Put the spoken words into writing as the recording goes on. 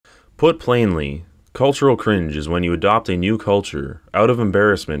Put plainly, cultural cringe is when you adopt a new culture out of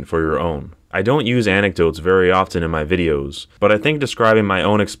embarrassment for your own. I don't use anecdotes very often in my videos, but I think describing my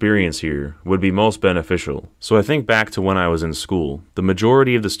own experience here would be most beneficial. So I think back to when I was in school. The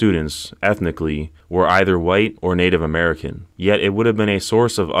majority of the students, ethnically, were either white or Native American. Yet it would have been a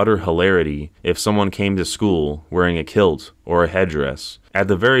source of utter hilarity if someone came to school wearing a kilt or a headdress. At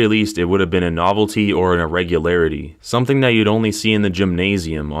the very least, it would have been a novelty or an irregularity, something that you'd only see in the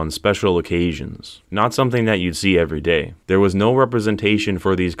gymnasium on special occasions, not something that you'd see every day. There was no representation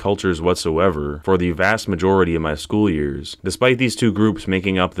for these cultures whatsoever for the vast majority of my school years, despite these two groups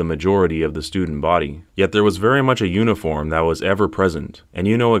making up the majority of the student body. Yet there was very much a uniform that was ever present, and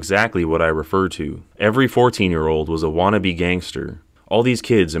you know exactly what I refer to. Every 14-year-old was a wannabe gangster. All these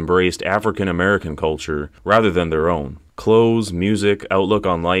kids embraced African American culture rather than their own. Clothes, music, outlook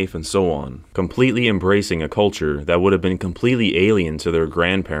on life, and so on, completely embracing a culture that would have been completely alien to their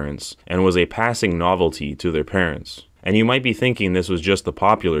grandparents and was a passing novelty to their parents. And you might be thinking this was just the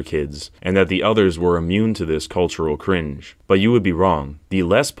popular kids, and that the others were immune to this cultural cringe. But you would be wrong. The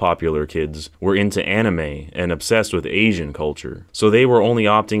less popular kids were into anime and obsessed with Asian culture, so they were only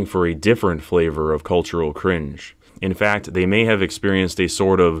opting for a different flavor of cultural cringe. In fact, they may have experienced a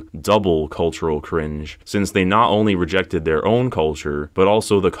sort of double cultural cringe, since they not only rejected their own culture, but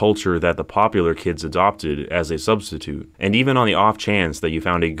also the culture that the popular kids adopted as a substitute. And even on the off chance that you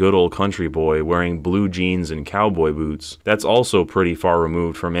found a good old country boy wearing blue jeans and cowboy boots, that's also pretty far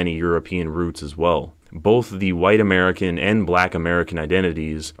removed from any European roots as well. Both the white American and black American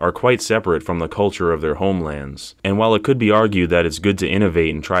identities are quite separate from the culture of their homelands. And while it could be argued that it's good to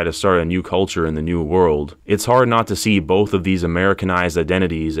innovate and try to start a new culture in the new world, it's hard not to see both of these Americanized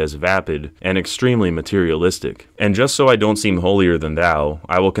identities as vapid and extremely materialistic. And just so I don't seem holier than thou,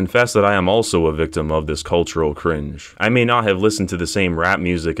 I will confess that I am also a victim of this cultural cringe. I may not have listened to the same rap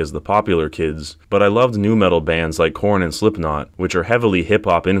music as the popular kids, but I loved nu metal bands like Korn and Slipknot, which are heavily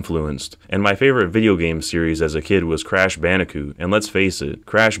hip-hop influenced, and my favorite video game series as a kid was Crash Bandicoot, and let's face it,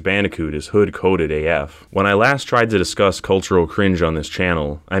 Crash Bandicoot is hood-coded AF. When I last tried to discuss cultural cringe on this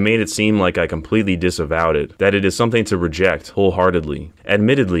channel, I made it seem like I completely disavowed it, that it is something to reject wholeheartedly.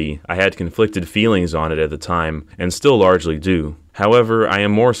 Admittedly, I had conflicted feelings on it at the time, and still largely do. However, I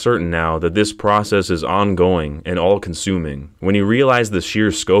am more certain now that this process is ongoing and all-consuming. When you realize the sheer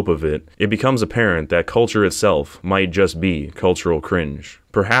scope of it, it becomes apparent that culture itself might just be cultural cringe.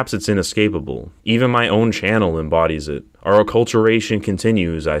 Perhaps it's inescapable. Even my own channel embodies it. Our acculturation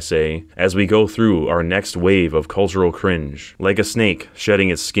continues, I say, as we go through our next wave of cultural cringe. Like a snake shedding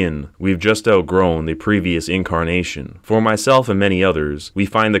its skin, we've just outgrown the previous incarnation. For myself and many others, we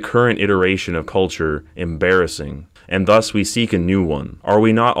find the current iteration of culture embarrassing, and thus we seek a new one. Are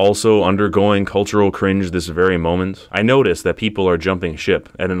we not also undergoing cultural cringe this very moment? I notice that people are jumping ship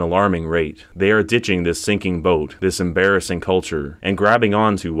at an alarming rate. They are ditching this sinking boat, this embarrassing culture, and grabbing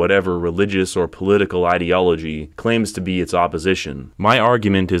onto whatever religious or political ideology claims to be its opposition. My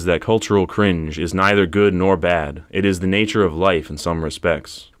argument is that cultural cringe is neither good nor bad. It is the nature of life in some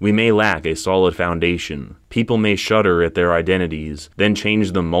respects. We may lack a solid foundation. People may shudder at their identities, then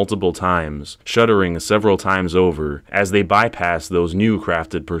change them multiple times, shuddering several times over, as they bypass those new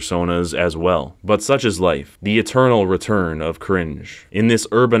crafted personas as well. But such is life, the eternal return of cringe. In this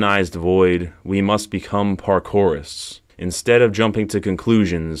urbanized void, we must become parkourists. Instead of jumping to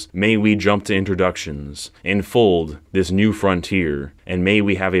conclusions, may we jump to introductions, enfold this new frontier, and may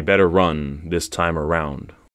we have a better run this time around.